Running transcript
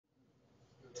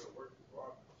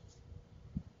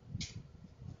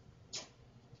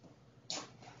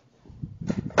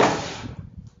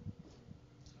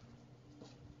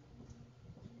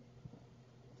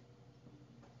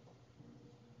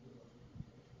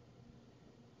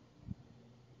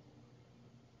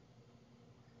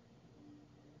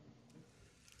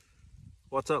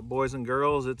What's up, boys and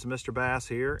girls? It's Mr. Bass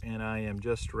here, and I am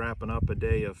just wrapping up a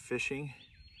day of fishing.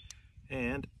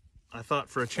 And I thought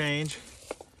for a change,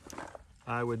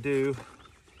 I would do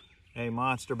a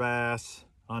monster bass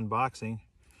unboxing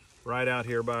right out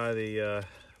here by the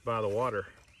water.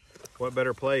 What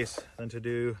better place than to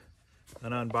do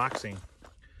an unboxing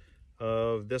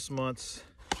of this month's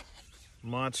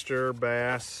monster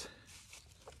bass.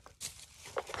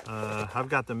 I've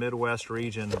got the Midwest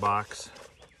region box.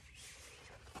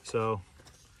 So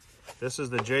this is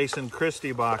the Jason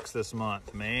Christie box this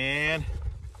month. Man,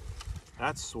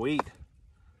 that's sweet.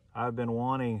 I've been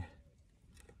wanting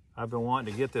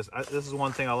to get this. This is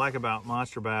one thing I like about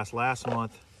Monster Bass. Last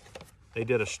month they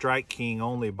did a Strike King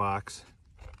only box,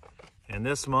 and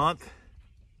this month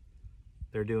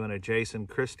they're doing a Jason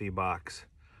Christie box.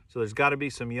 So there's got to be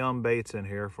some yum baits in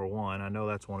here for one. I know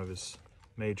that's one of his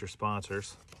major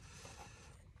sponsors.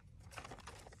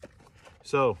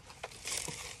 So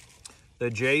the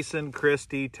Jason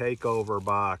Christie Takeover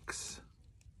box.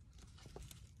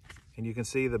 And you can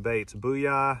see the baits: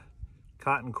 Booyah,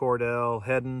 Cotton Cordell,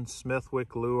 Heddon,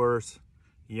 Smithwick Lures,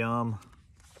 Yum.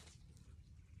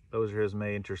 Those are his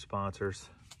major sponsors.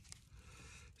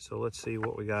 So let's see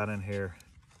what we got in here.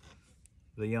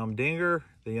 The Yum Dinger,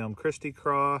 the Yum Christie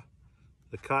Craw,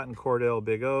 the Cotton Cordell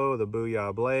Big O, the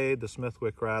Booyah Blade, the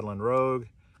Smithwick Rattlin' Rogue,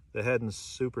 the Heddon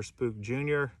Super Spook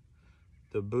Jr.,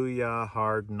 the Booyah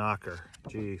Hard Knocker.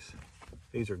 Geez,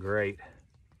 these are great.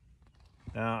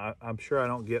 Now, I'm sure I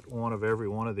don't get one of every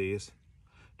one of these.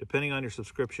 Depending on your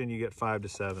subscription, you get 5 to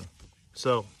 7.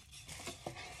 So,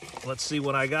 let's see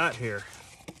what I got here.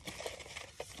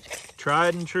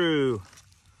 Tried and true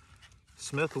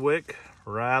Smithwick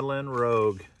Rattlin'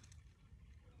 Rogue.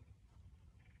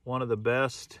 One of the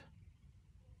best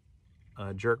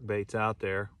jerk baits out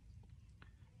there.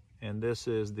 And this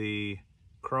is the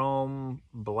Chrome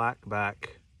Blackback.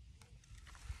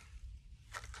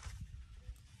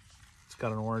 It's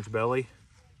got an orange belly,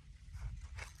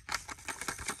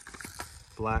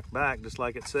 black back, just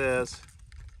like it says,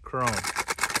 chrome.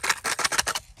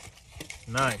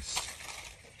 Nice.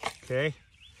 Okay.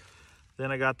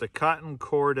 Then I got the Cotton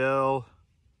Cordell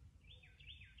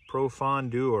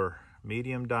Profondeur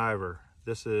medium diver.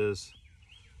 This is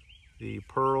the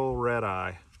Pearl Red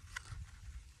Eye.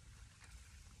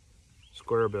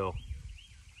 Square bill.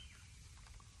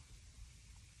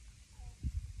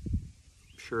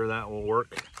 Sure that will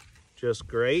work just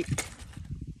great.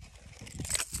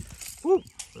 Woo!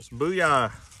 This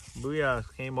Booyah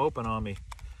came open on me.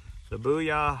 The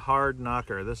Booyah Hard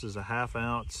Knocker. This is a 1/2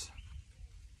 ounce.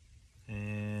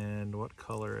 And what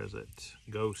color is it?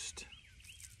 Ghost.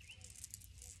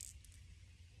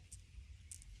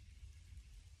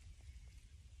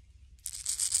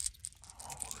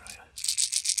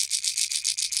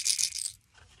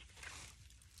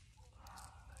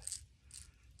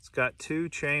 Got 2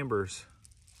 chambers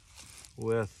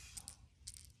with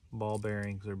ball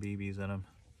bearings or BBs in them.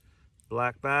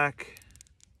 Black back,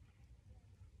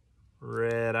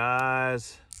 red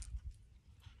eyes.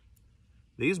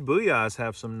 These Booyahs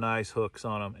have some nice hooks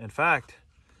on them. In fact,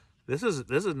 this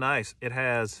is nice. It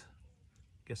has,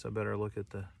 guess I better look at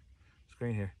the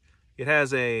screen here. It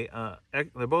has a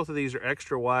both of these are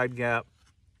extra wide gap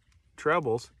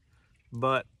trebles,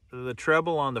 but the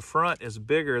treble on the front is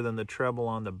bigger than the treble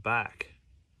on the back.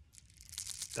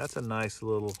 That's a nice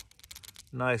little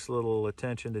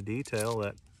attention to detail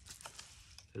that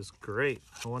is great.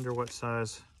 I wonder what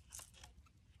size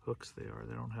hooks they are.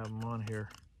 They don't have them on here.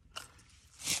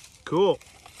 Cool.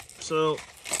 So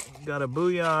got a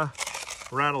Booyah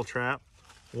rattle trap,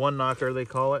 1 knocker they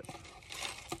call it,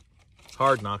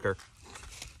 hard knocker.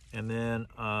 And then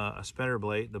a spinner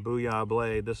blade, the Booyah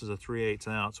Blade. This is a 3/8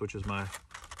 ounce, which is my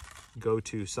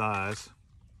go-to size.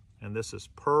 And this is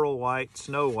pearl white,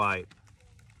 snow white,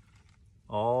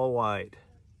 all white.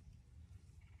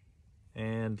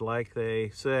 And like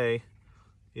they say,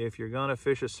 if you're gonna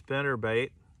fish a spinner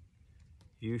bait,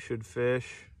 you should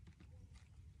fish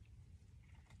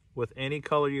with any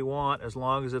color you want as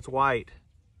long as it's white.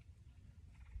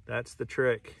 That's the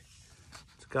trick.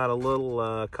 It's got a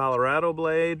little Colorado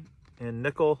blade in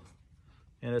nickel,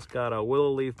 and it's got a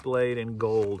willow leaf blade in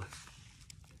gold.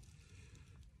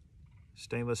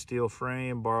 Stainless steel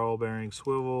frame, ball bearing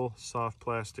swivel, soft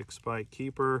plastic spike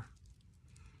keeper,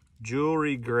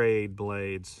 jewelry grade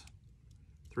blades,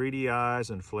 3D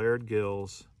eyes and flared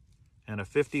gills, and a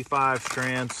 55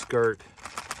 strand skirt.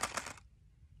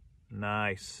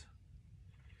 Nice.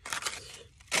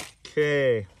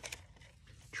 Okay.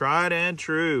 Tried and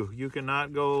true. You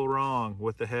cannot go wrong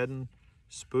with the Heddon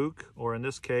Spook, or in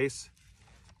this case,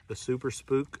 the Super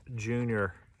Spook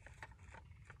Jr.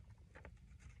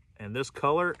 And this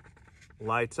color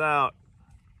lights out.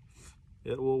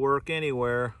 It will work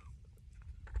anywhere.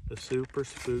 The Super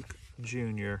Spook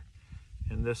Junior.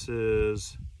 And this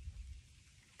is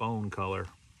bone color.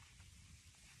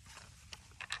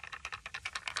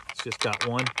 It's just got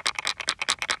one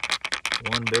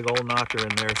big old knocker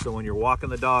in there. So when you're walking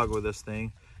the dog with this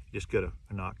thing, you just gotta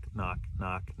knock, knock,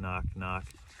 knock, knock, knock.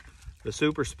 The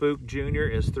Super Spook Junior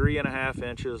is 3.5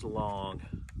 inches long.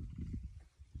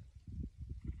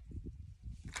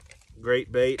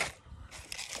 Great bait.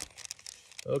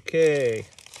 Okay,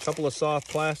 a couple of soft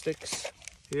plastics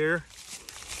here.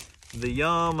 The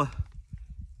Yum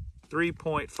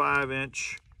 3.5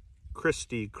 inch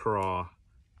Christie craw.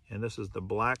 And this is the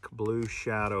black blue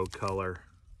shadow color.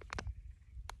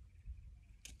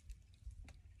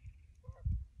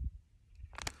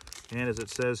 And as it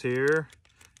says here,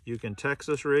 you can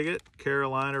Texas rig it,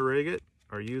 Carolina rig it,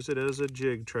 or use it as a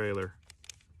jig trailer.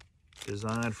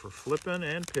 Designed for flipping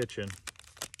and pitching.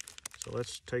 So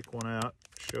let's take one out,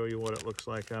 show you what it looks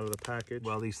like out of the package.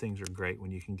 Well, these things are great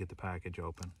when you can get the package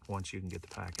open, once you can get the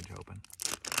package open.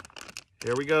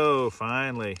 Here we go,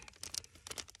 finally.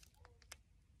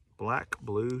 Black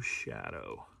blue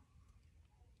shadow.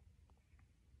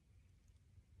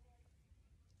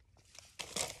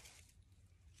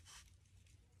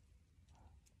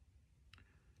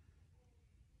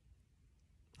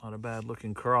 Not a bad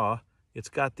looking craw. It's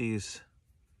got these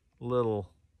little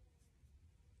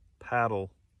paddle,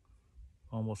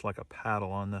 almost like a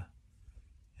paddle on the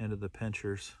end of the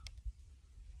pinchers.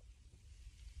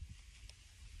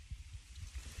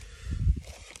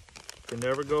 Can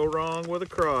never go wrong with a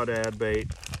crawdad bait.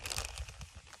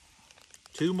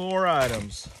 2 more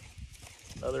items.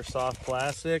 Another soft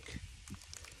plastic.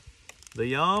 The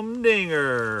Yum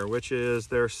Dinger, which is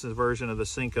their version of the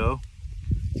Cinco.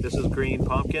 This is green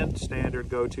pumpkin, standard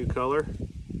go-to color.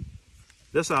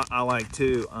 This I like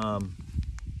too.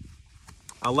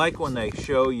 I like when they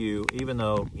show you, even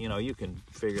though, you know, you can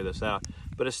figure this out,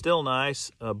 but it's still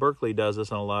nice. Berkeley does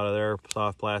this on a lot of their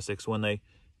soft plastics when they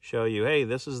show you, hey,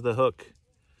 this is the hook.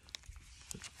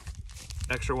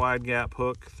 Extra wide gap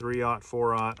hook, 3/0,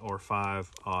 4/0, or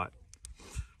 5/0.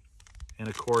 And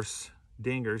of course,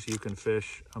 dingers you can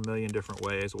fish a million different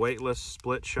ways. Weightless,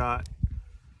 split shot,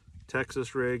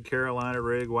 Texas rig, Carolina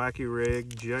rig, wacky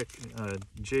rig,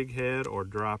 jig head, or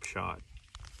drop shot.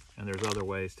 And there's other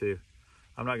ways too.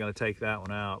 I'm not going to take that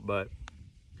one out, but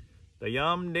the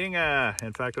Yum Dinger.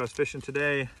 In fact, I was fishing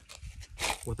today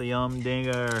with the Yum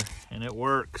Dinger, and it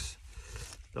works.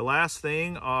 The last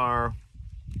thing are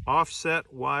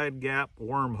offset wide gap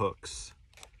worm hooks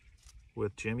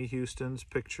with Jimmy Houston's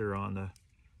picture on the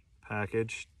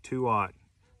package. 2/0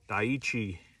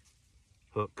 Daiichi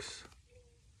hooks.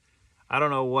 I don't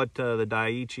know what the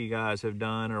Daiichi guys have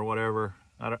done or whatever.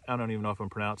 I don't even know if I'm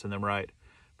pronouncing them right.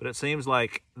 But it seems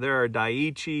like there are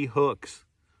Daiichi hooks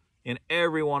in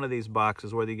every one of these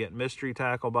boxes, whether you get Mystery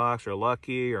Tackle Box or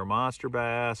Lucky or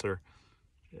Monsterbass, or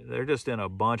they're just in a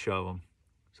bunch of them.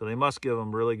 So they must give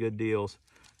them really good deals.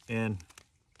 And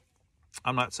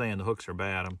I'm not saying the hooks are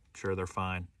bad. I'm sure they're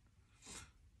fine.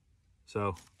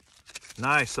 So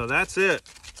nice. So that's it.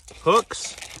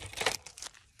 Hooks,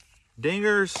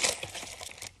 dingers,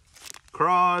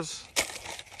 craws,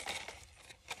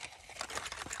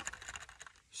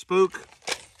 Spook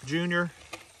Junior,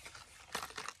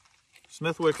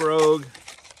 Smithwick Rogue,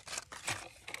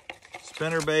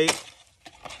 spinnerbait,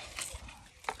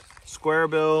 square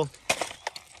bill,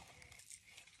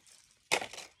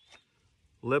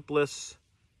 lipless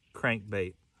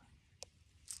crankbait.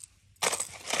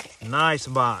 Nice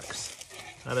box.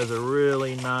 That is a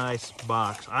really nice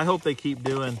box. I hope they keep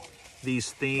doing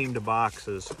these themed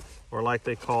boxes, or like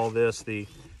they call this, the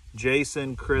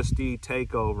Jason Christie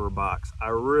Takeover box. I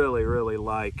really, really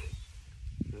like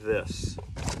this.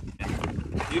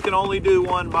 You can only do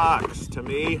one box. To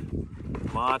me,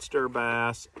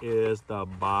 Monsterbass is the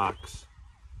box.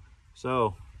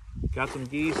 So, got some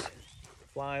geese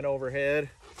flying overhead.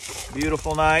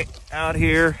 Beautiful night out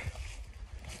here.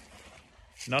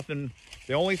 Nothing,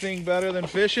 the only thing better than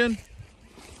fishing,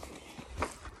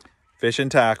 fish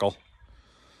and tackle.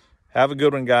 Have a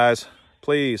good one, guys.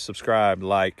 Please subscribe,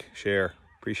 like, share.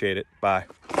 Appreciate it. Bye.